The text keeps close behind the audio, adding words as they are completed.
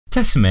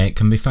Tessimate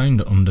can be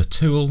found under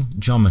Tool,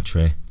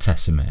 Geometry,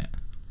 Tessimate.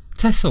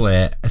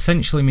 Tessellate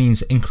essentially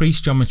means increase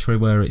geometry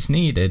where it's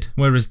needed,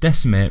 whereas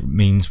decimate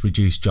means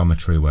reduce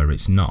geometry where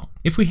it's not.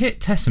 If we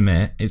hit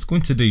Tessimate, it's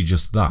going to do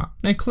just that.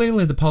 Now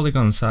clearly the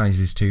polygon size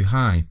is too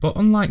high, but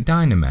unlike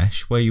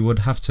Dynamesh, where you would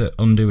have to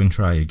undo and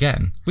try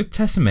again, with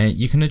Tessimate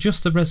you can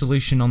adjust the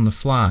resolution on the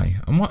fly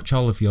and watch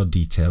all of your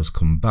details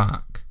come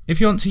back. If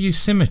you want to use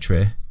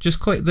symmetry, just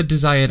click the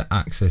desired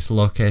axis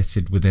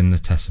located within the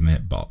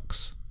Tessimate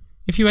box.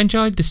 If you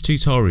enjoyed this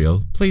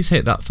tutorial, please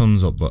hit that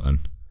thumbs up button.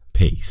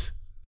 Peace.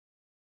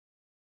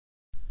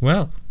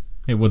 Well,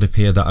 it would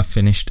appear that I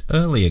finished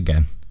early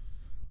again.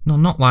 No,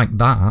 not like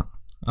that.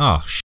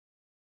 Oh,